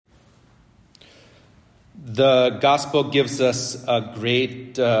The gospel gives us a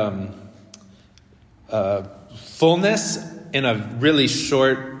great fullness in a really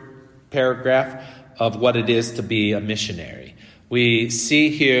short paragraph of what it is to be a missionary. We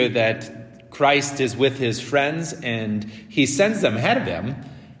see here that Christ is with his friends and he sends them ahead of him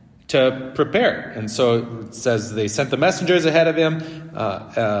to prepare. And so it says they sent the messengers ahead of him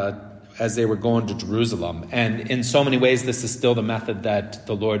as they were going to Jerusalem. And in so many ways, this is still the method that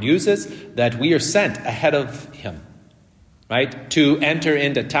the Lord uses, that we are sent ahead of him, right? To enter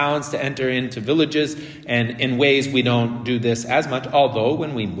into towns, to enter into villages. And in ways we don't do this as much, although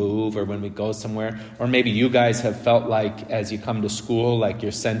when we move or when we go somewhere, or maybe you guys have felt like as you come to school, like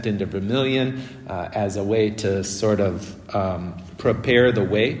you're sent into Vermilion as a way to sort of prepare the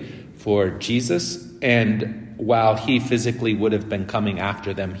way for Jesus. And while he physically would have been coming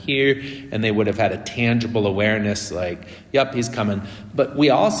after them here, and they would have had a tangible awareness like, yep, he's coming. But we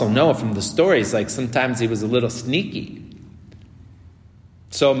also know from the stories, like sometimes he was a little sneaky.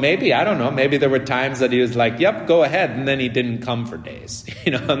 So maybe, I don't know, maybe there were times that he was like, yep, go ahead. And then he didn't come for days,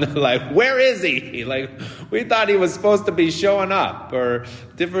 and they're like, where is he? Like, we thought he was supposed to be showing up, or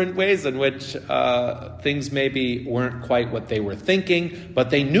different ways in which things maybe weren't quite what they were thinking, but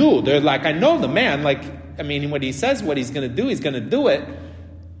they knew. They're like, I know the man, when he says what he's going to do, he's going to do it.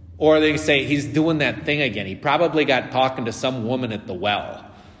 Or they say he's doing that thing again. He probably got talking to some woman at the well.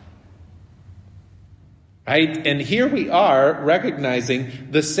 Right? And here we are recognizing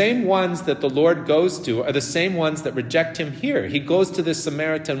the same ones that the Lord goes to are the same ones that reject him here. He goes to this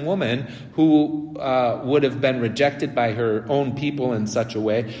Samaritan woman who would have been rejected by her own people in such a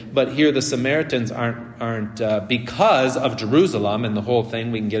way. But here the Samaritans aren't because of Jerusalem and the whole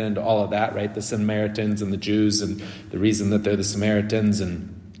thing. We can get into all of that, right? The Samaritans and the Jews and the reason that they're the Samaritans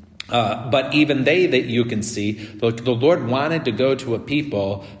but even they, that you can see, the Lord wanted to go to a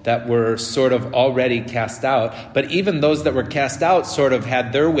people that were sort of already cast out. But even those that were cast out sort of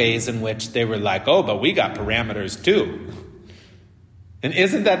had their ways in which they were like, oh, but we got parameters too. And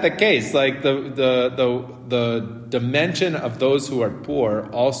isn't that the case? Like the dimension of those who are poor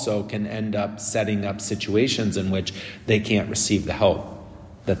also can end up setting up situations in which they can't receive the help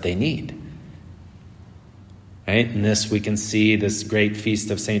that they need. Right? In this, we can see this great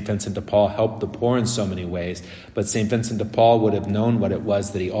feast of St. Vincent de Paul help the poor in so many ways. But St. Vincent de Paul would have known what it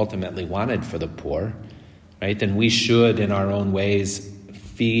was that he ultimately wanted for the poor. Right? And we should, in our own ways,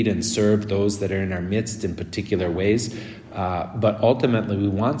 feed and serve those that are in our midst in particular ways. But ultimately, we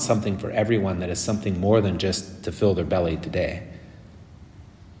want something for everyone that is something more than just to fill their belly today.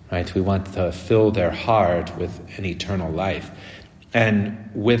 Right? We want to fill their heart with an eternal life. And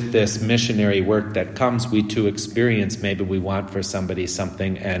with this missionary work that comes, we too experience maybe we want for somebody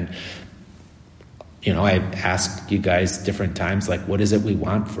something. And, I ask you guys different times, like, what is it we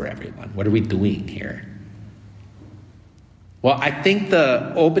want for everyone? What are we doing here? Well, I think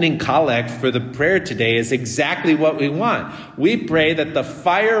the opening collect for the prayer today is exactly what we want. We pray that the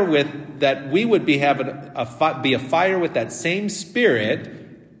fire that we would be having be a fire with that same Spirit,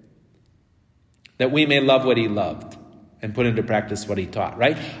 that we may love what he loved and put into practice what he taught,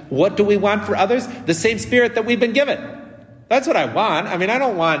 right? What do we want for others? The same Spirit that we've been given. That's what I want. I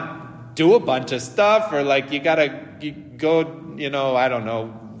don't want do a bunch of stuff or like you go, I don't know,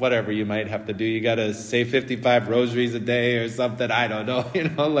 whatever you might have to do. You got to say 55 rosaries a day or something. I don't know,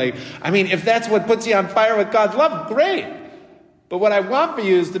 if that's what puts you on fire with God's love, great. But what I want for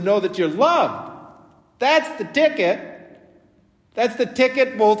you is to know that you're loved. That's the ticket. That's the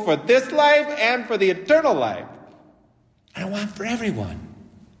ticket both for this life and for the eternal life. I want for everyone,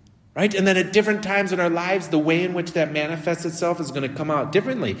 right? And then at different times in our lives, the way in which that manifests itself is going to come out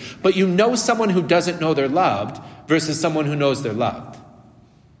differently. But someone who doesn't know they're loved versus someone who knows they're loved.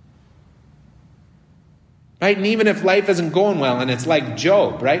 Right? And even if life isn't going well, and it's like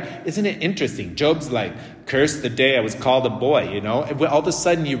Job, right? Isn't it interesting? Job's like, cursed the day I was called a boy, And all of a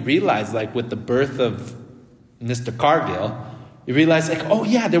sudden you realize, like with the birth of Mr. Cargill, you realize like, oh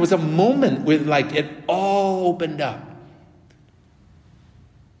yeah, there was a moment where like it all opened up.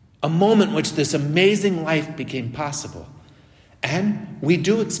 A moment in which this amazing life became possible. And we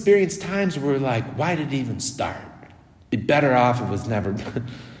do experience times where we're like, why did it even start? It'd be better off if it was never done.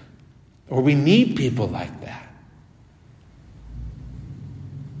 Or we need people like that.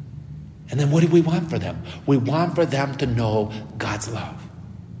 And then what do we want for them? We want for them to know God's love.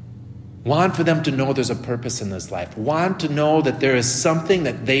 Want for them to know there's a purpose in this life. Want to know that there is something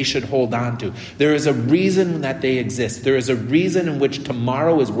that they should hold on to. There is a reason that they exist. There is a reason in which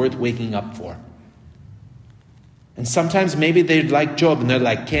tomorrow is worth waking up for. And sometimes maybe they're like Job and they're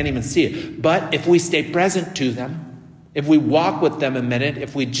like, can't even see it. But if we stay present to them, if we walk with them a minute,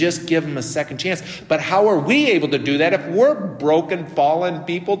 if we just give them a second chance. But how are we able to do that if we're broken, fallen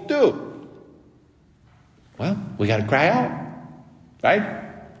people too? Well, we got to cry out,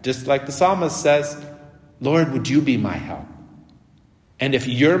 right? Just like the psalmist says, Lord, would you be my help? And if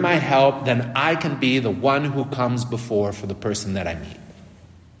you're my help, then I can be the one who comes before for the person that I meet.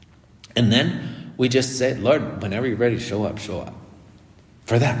 And then we just say, Lord, whenever you're ready to show up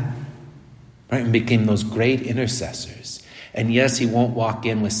for them. Right? And became those great intercessors. And yes, he won't walk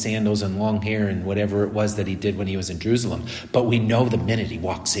in with sandals and long hair and whatever it was that he did when he was in Jerusalem. But we know the minute he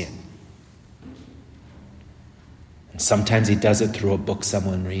walks in. And sometimes he does it through a book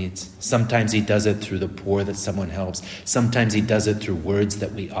someone reads. Sometimes he does it through the poor that someone helps. Sometimes he does it through words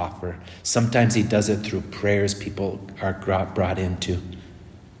that we offer. Sometimes he does it through prayers people are brought into.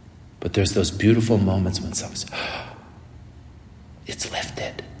 But there's those beautiful moments when someone says, it's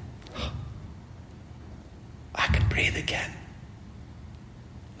lifted. I can breathe again.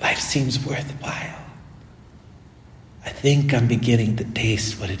 Life seems worthwhile. I think I'm beginning to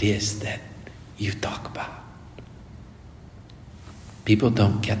taste what it is that you talk about. People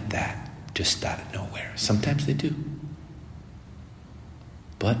don't get that just out of nowhere. Sometimes they do.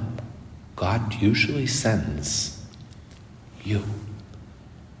 But God usually sends you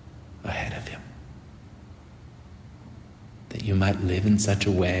ahead of him. That you might live in such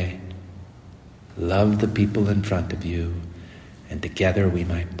a way, love the people in front of you, and together we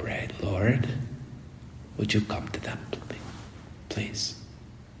might pray, Lord, would you come to them, please?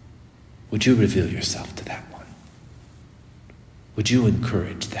 Would you reveal yourself to that one? Would you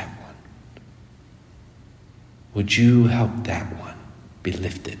encourage that one? Would you help that one be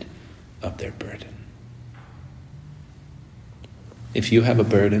lifted of their burden? If you have a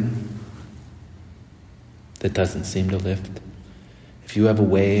burden that doesn't seem to lift, if you have a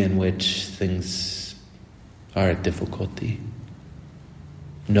way in which things are a difficulty,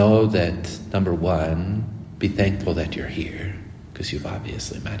 know that, number one, be thankful that you're here, because you've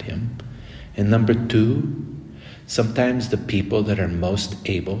obviously met him. And number two, sometimes the people that are most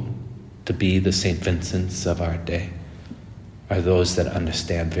able to be the St. Vincents of our day are those that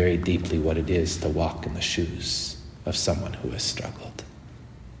understand very deeply what it is to walk in the shoes of someone who has struggled.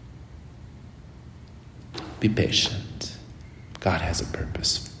 Be patient. God has a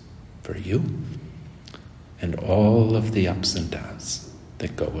purpose for you and all of the ups and downs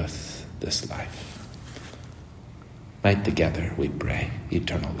that go with this life. Might together we pray,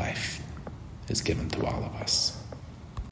 eternal life is given to all of us.